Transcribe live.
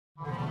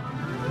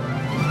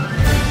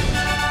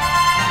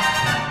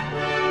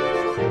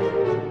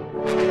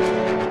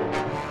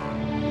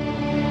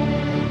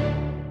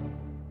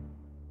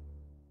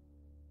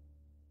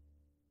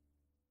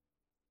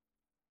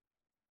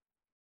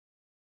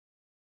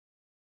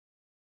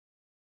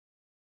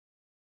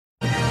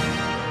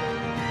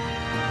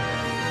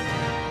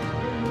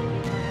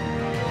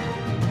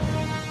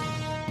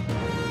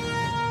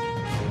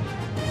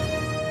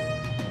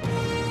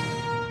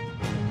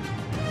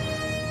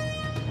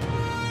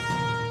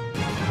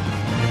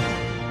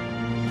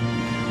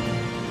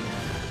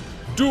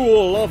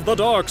Duel of the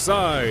Dark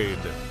Side.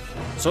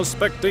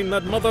 Suspecting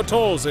that Mother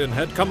Talzin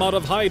had come out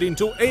of hiding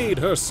to aid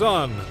her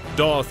son,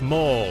 Darth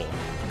Maul,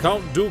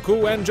 Count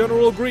Dooku and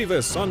General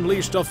Grievous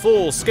unleashed a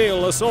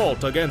full-scale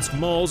assault against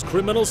Maul's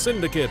criminal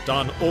syndicate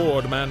on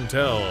Ord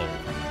Mantell.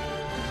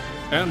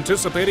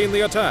 Anticipating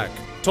the attack,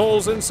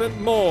 Talzin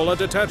sent Maul a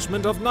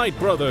detachment of Night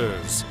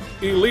Brothers,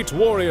 elite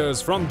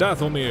warriors from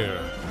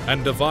Dathomir,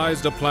 and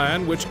devised a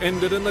plan which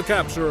ended in the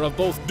capture of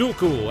both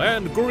Dooku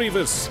and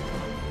Grievous.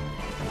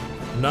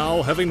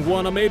 Now, having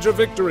won a major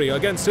victory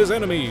against his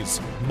enemies,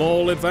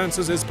 Maul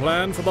advances his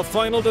plan for the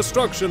final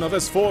destruction of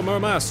his former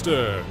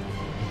master,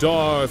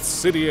 Darth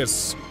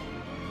Sidious.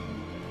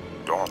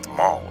 Darth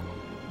Maul.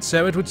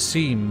 So it would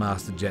seem,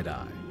 Master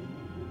Jedi.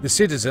 The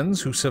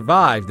citizens who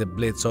survived the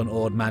Blitz on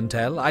Ord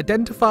Mantell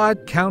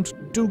identified Count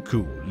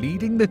Dooku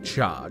leading the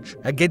charge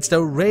against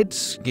a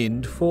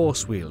red-skinned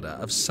Force wielder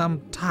of some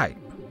type.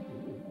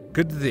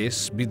 Could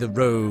this be the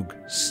rogue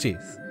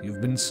Sith you've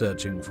been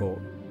searching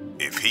for?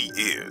 If he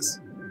is,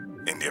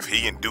 and if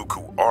he and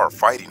Dooku are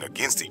fighting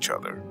against each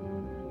other,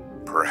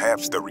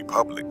 perhaps the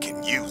Republic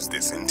can use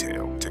this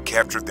intel to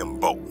capture them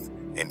both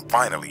and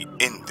finally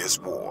end this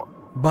war.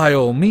 By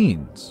all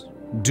means,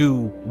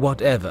 do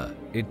whatever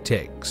it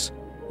takes,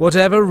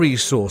 whatever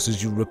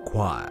resources you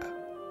require.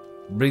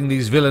 Bring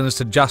these villains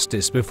to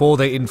justice before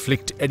they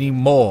inflict any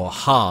more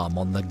harm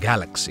on the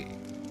galaxy.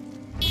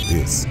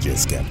 This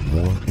just got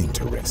more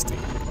interesting.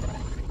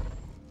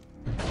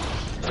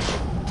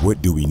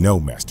 What do we know,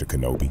 Master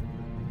Kenobi?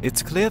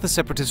 It's clear the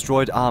Separatist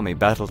droid army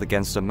battled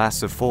against a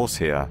massive force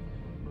here,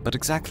 but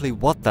exactly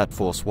what that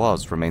force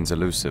was remains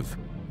elusive.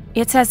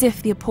 It's as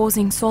if the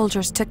opposing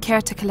soldiers took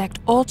care to collect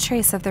all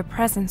trace of their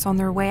presence on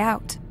their way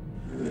out.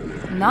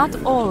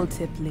 Not all,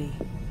 Tiplee.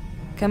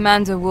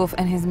 Commander Wolf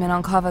and his men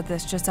uncovered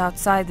this just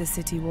outside the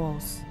city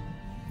walls.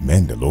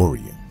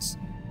 Mandalorians.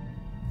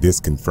 This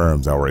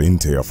confirms our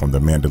intel from the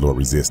Mandalore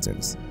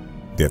Resistance,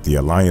 that the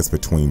alliance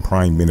between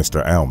Prime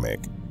Minister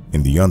Almec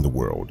and the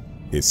Underworld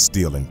is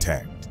still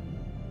intact.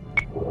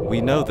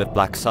 We know that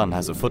Black Sun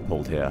has a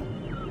foothold here.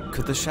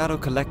 Could the Shadow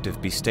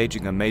Collective be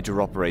staging a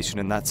major operation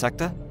in that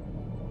sector?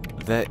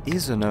 There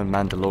is a known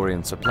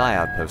Mandalorian supply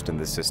outpost in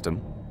this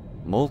system.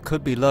 Maul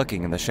could be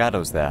lurking in the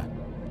shadows there.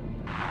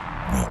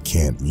 We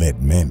can't let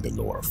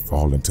Mandalore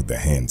fall into the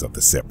hands of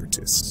the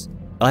Separatists.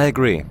 I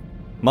agree.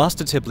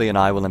 Master Tiplee and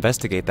I will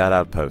investigate that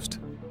outpost,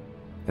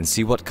 and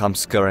see what comes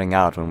scurrying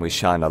out when we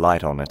shine a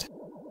light on it.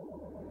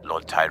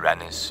 Lord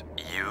Tyrannus,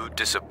 you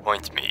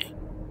disappoint me.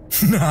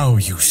 Now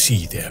you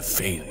see their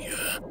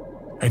failure,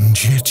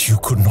 and yet you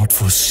could not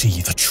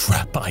foresee the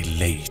trap I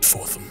laid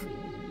for them.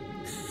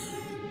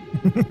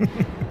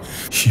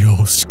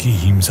 Your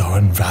schemes are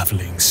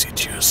unraveling,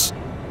 Sidious.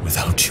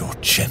 Without your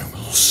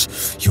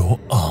generals, your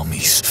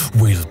armies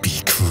will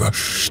be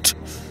crushed,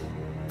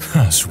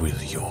 as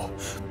will your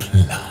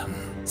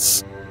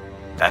plans.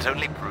 That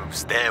only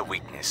proves their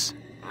weakness,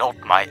 not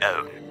my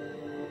own.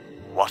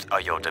 What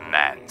are your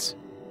demands?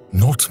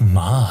 Not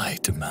my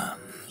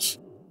demands.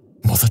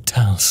 Mother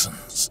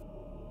Talzin's.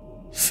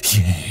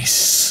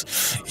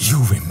 Yes,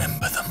 you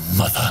remember the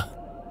mother.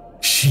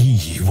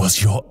 She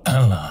was your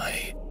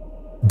ally.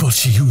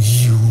 But you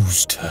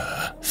used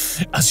her,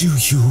 as you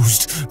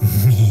used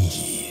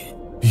me,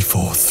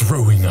 before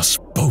throwing us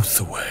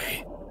both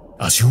away,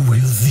 as you will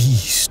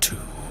these two.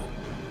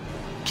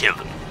 Kill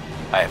them.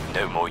 I have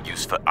no more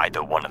use for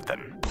either one of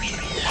them.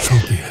 So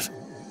be it,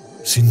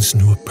 since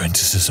new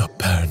apprentices are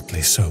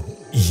apparently so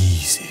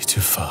easy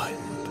to find.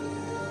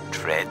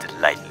 Tread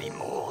lightly,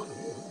 Maul.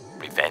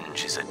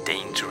 Revenge is a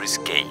dangerous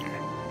game,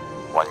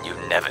 one you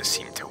never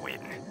seem to win.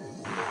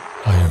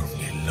 I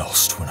only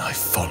lost when I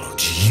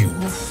followed you,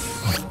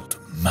 old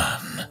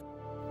man.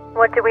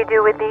 What do we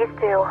do with these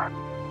two?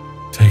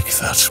 Take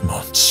that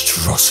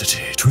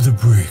monstrosity to the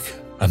brig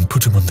and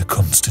put him on the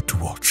constant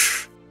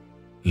watch.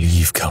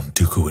 Leave Count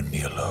Dooku and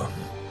me alone.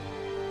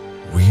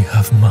 We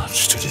have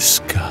much to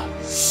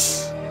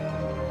discuss.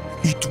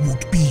 It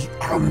would be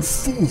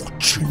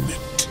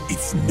unfortunate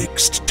if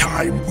next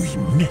time we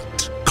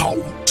met,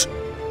 Count,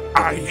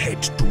 I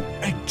had to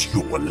add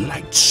your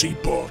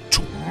lightsaber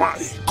to my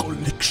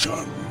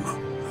collection.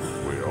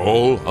 We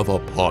all have a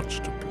part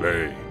to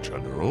play,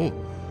 General.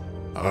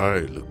 I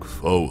look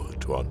forward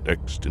to our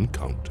next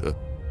encounter.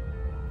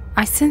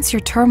 I sense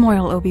your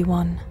turmoil,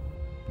 Obi-Wan.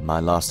 My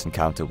last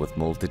encounter with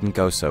Maul didn't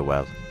go so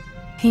well.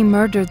 He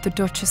murdered the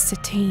Duchess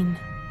Satine,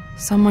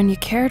 someone you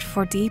cared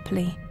for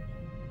deeply.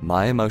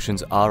 My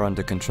emotions are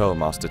under control,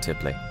 Master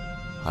Tiplee.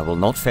 I will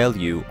not fail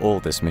you or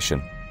this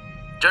mission.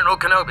 General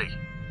Kenobi,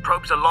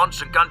 probes are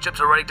launched and gunships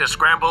are ready to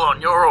scramble on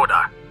your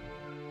order.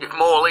 If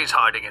Maul is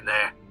hiding in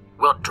there,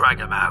 we'll drag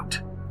him out.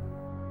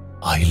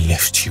 I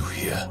left you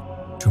here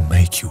to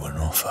make you an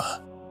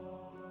offer.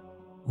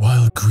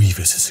 While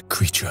Grievous is a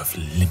creature of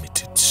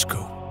limited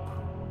scope,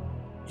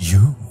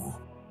 you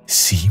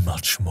see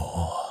much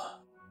more.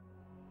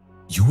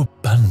 You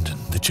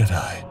abandoned the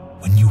Jedi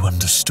when you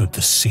understood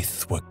the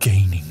Sith were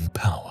gaining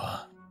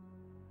power.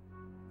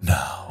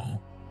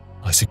 Now,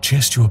 I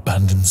suggest you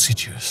abandon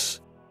Sidious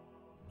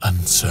and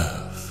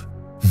serve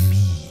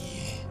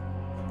me.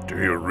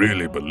 Do you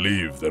really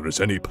believe there is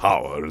any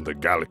power in the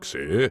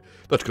galaxy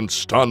that can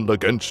stand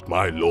against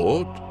my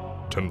lord?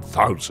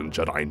 10,000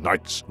 Jedi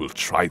Knights will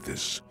try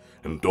this,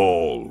 and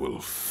all will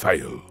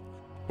fail.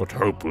 What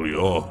hope will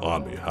your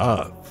army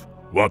have?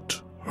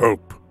 What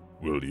hope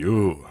will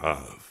you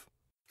have?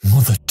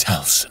 Mother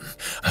Talzin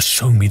has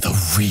shown me the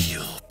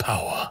real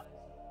power.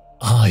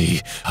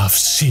 I have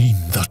seen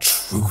the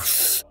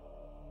truth.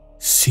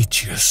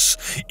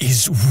 Sidious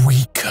is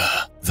weaker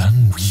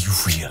than we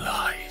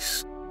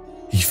realize.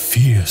 He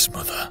fears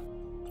Mother,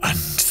 and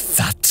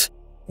that,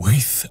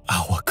 with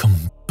our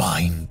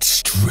combined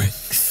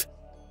strength,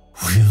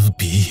 will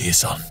be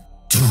his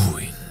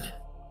undoing.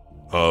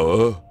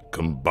 Our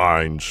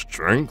combined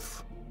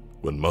strength?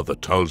 When Mother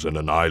Talzin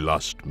and I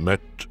last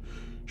met,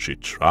 she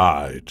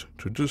tried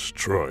to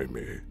destroy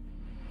me.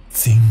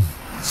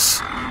 Things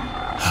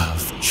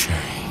have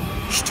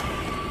changed.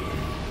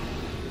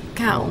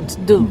 Count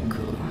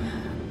Dooku,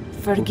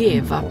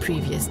 forgive our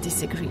previous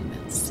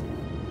disagreements.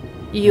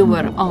 You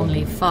were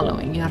only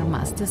following your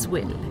master's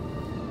will.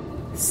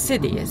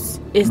 Sidious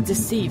is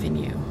deceiving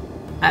you,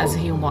 as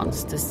he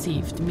once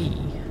deceived me.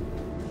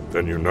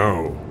 Then you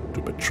know,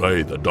 to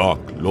betray the Dark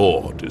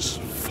Lord is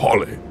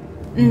folly.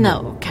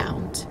 No,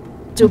 Count.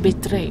 To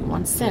betray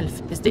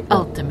oneself is the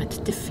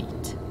ultimate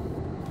defeat.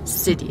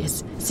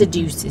 Sidious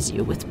seduces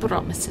you with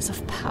promises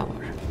of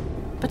power,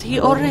 but he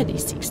already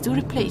seeks to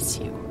replace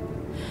you.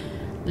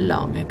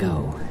 Long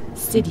ago,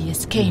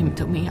 Sidious came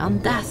to me on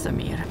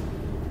Dathomir.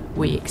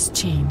 We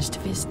exchanged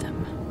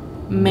wisdom,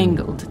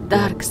 mingled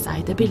dark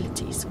side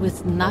abilities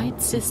with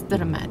Night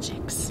Sister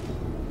magics.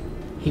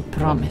 He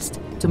promised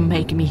to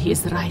make me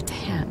his right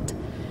hand,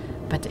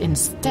 but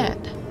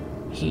instead,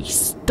 he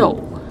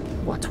stole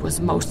what was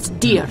most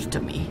dear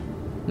to me,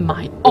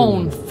 my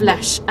own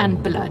flesh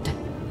and blood,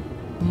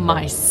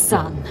 my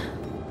son.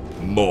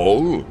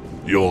 Maul?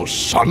 Your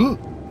son?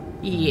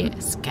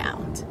 Yes,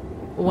 Count.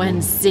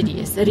 When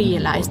Sidious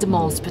realized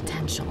Maul's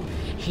potential,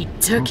 he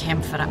took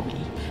him from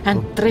me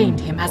and trained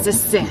him as a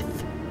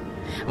Sith.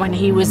 When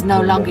he was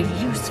no longer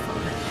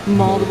useful,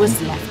 Maul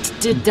was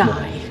left to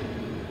die.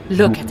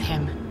 Look at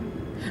him.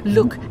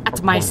 Look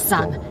at my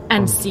son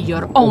and see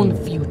your own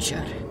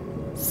future.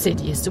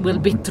 Sidious will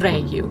betray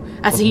you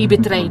as he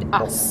betrayed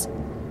us.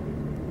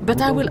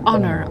 But I will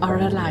honor our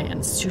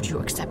alliance should you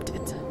accept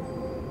it.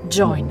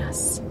 Join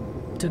us.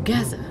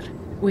 Together,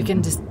 we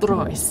can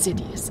destroy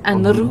Sidious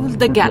and rule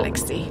the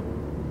galaxy.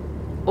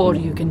 Or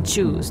you can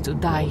choose to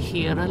die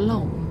here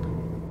alone.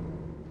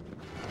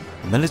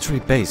 A military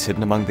base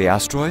hidden among the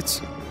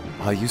asteroids?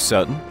 Are you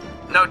certain?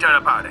 No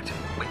doubt about it.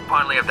 We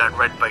finally have that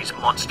red base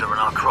monster in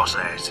our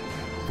crosshairs.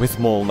 With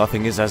Maul,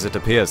 nothing is as it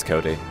appears,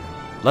 Cody.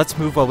 Let's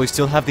move while we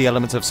still have the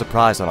element of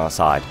surprise on our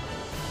side.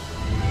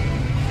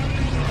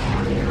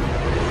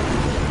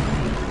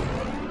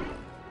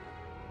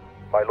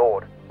 My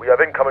lord, we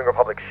have incoming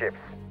Republic ships.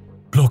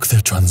 Block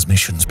their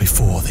transmissions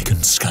before they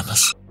can scan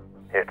us.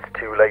 It's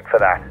too late for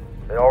that.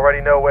 They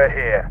already know we're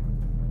here.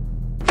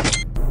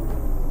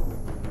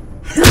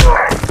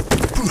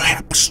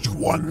 Perhaps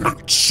you are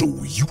not so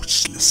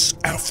useless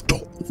after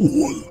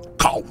all,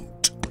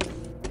 Count.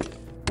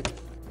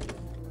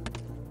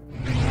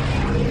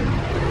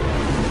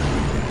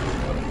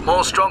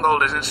 More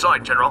stronghold is in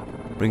sight, General.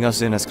 Bring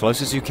us in as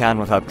close as you can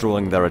without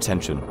drawing their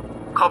attention.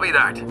 Copy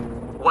that.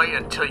 Wait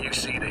until you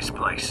see this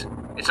place.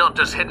 It's not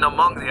just hidden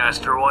among the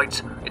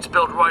asteroids, it's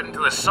built right into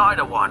the side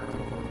of one.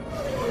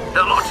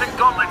 They're launching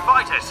gauntlet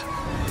fighters!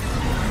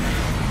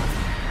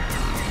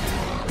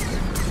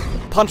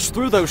 Punch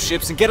through those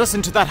ships and get us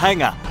into that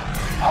hangar!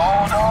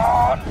 Hold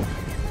on!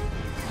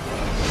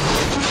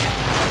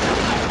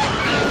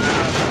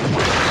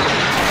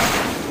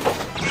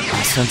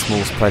 I sense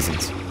Maul's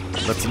presence.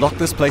 Let's lock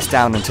this place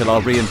down until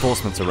our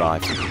reinforcements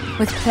arrive.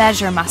 With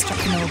pleasure, Master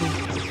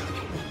Kenobi.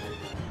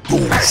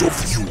 Those of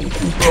you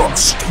who can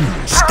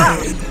still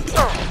stand,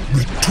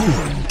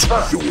 return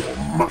to your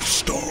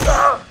master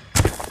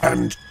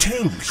and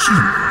tell him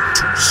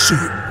to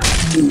send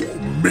more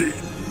men.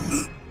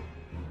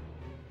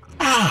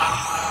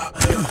 Ah,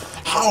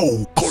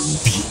 how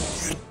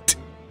convenient.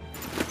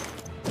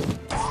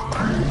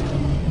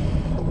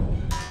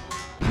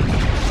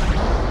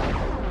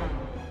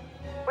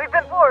 We've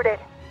been forwarded.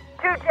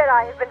 2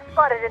 Jedi have been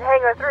spotted in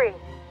Hangar 3.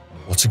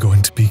 What's it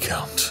going to be,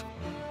 Count?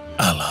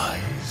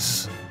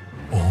 Allies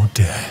or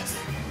death?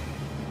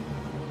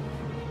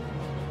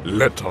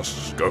 Let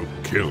us go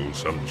kill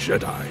some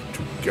Jedi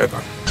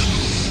together.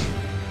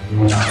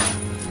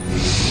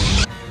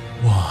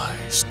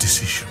 Wise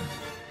decision.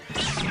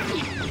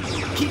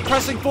 Keep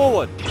pressing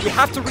forward! We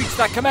have to reach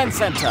that command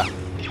center!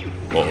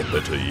 Or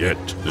better yet,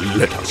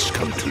 let us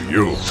come to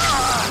you.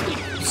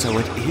 So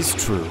it is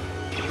true.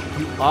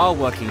 We are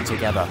working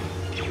together.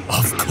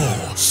 Of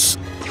course.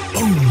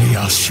 Only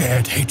our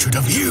shared hatred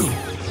of you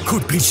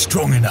could be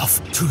strong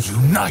enough to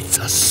unite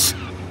us.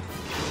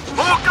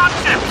 More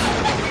gunships!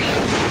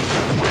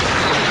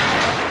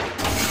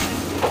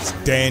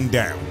 Stand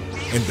down,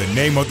 in the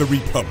name of the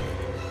Republic.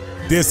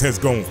 This has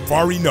gone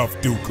far enough,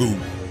 Dooku.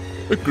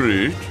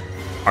 Agreed.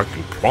 I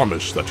can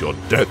promise that your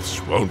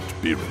deaths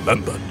won't be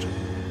remembered.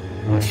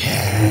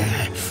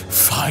 Yeah,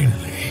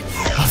 finally,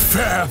 a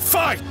fair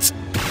fight!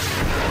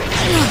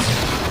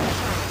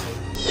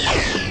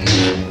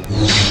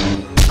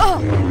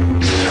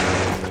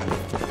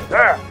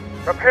 There!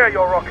 Prepare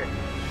your rocket!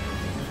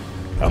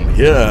 Come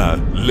here,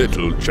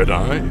 little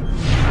Jedi.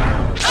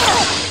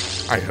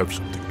 I have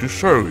something to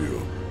show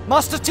you.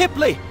 Master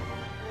Tiplee!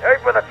 Aim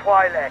for the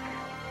Twi'lek!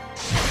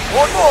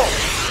 One more!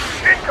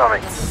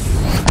 Incoming!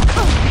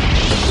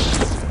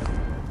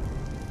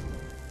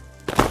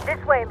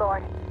 This way,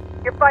 Lord.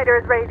 Your fighter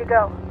is ready to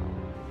go.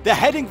 They're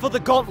heading for the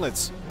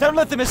gauntlets. Don't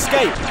let them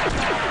escape.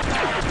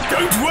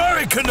 Don't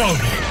worry,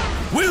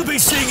 Kenobi. We'll be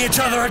seeing each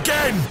other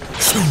again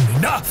soon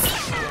enough.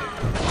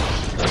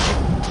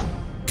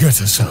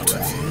 Get us out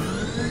of here.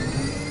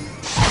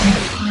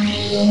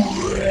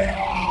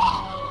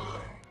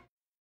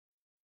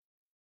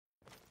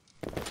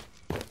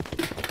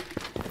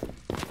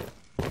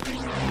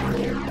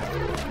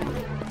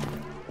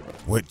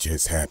 What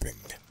just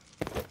happened?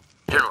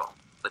 General,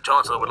 the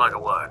Chancellor would like a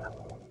word.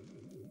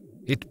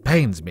 It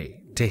pains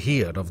me to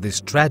hear of this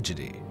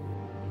tragedy.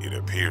 It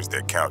appears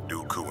that Count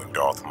Dooku and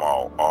Darth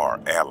Maul are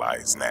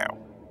allies now,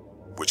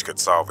 which could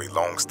solve a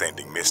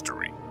long-standing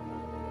mystery,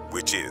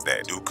 which is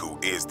that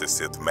Dooku is the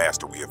Sith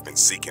Master we have been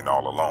seeking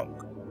all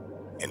along,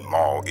 and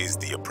Maul is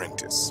the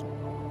apprentice.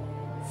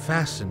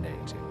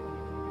 Fascinating.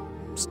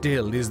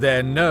 Still, is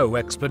there no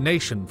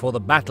explanation for the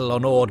battle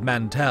on Ord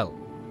Mantell?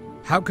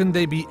 How can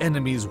they be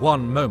enemies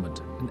one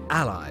moment and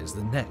allies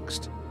the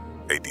next?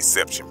 A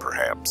deception,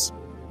 perhaps.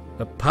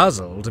 A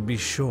puzzle, to be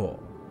sure.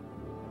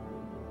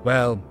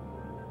 Well,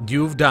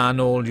 you've done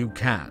all you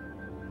can.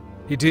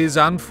 It is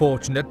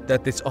unfortunate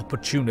that this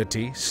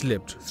opportunity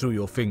slipped through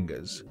your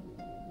fingers.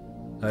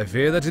 I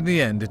fear that in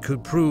the end it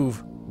could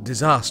prove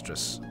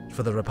disastrous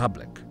for the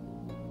Republic.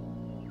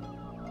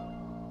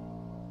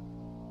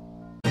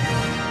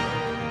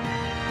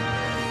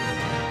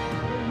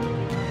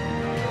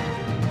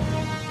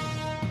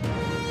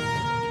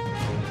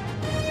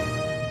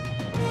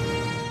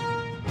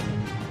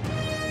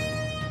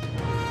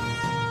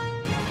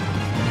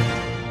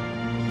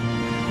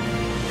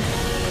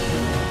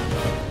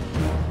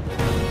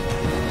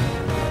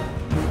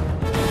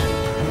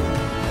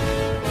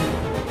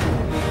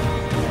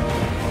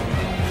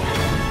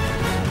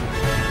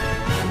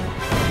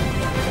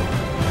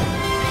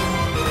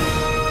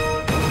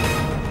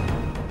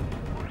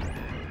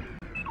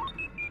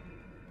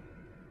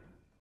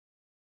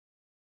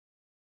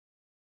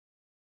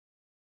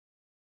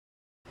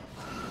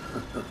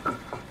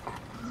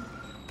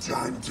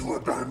 Time to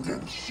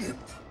abandon ship.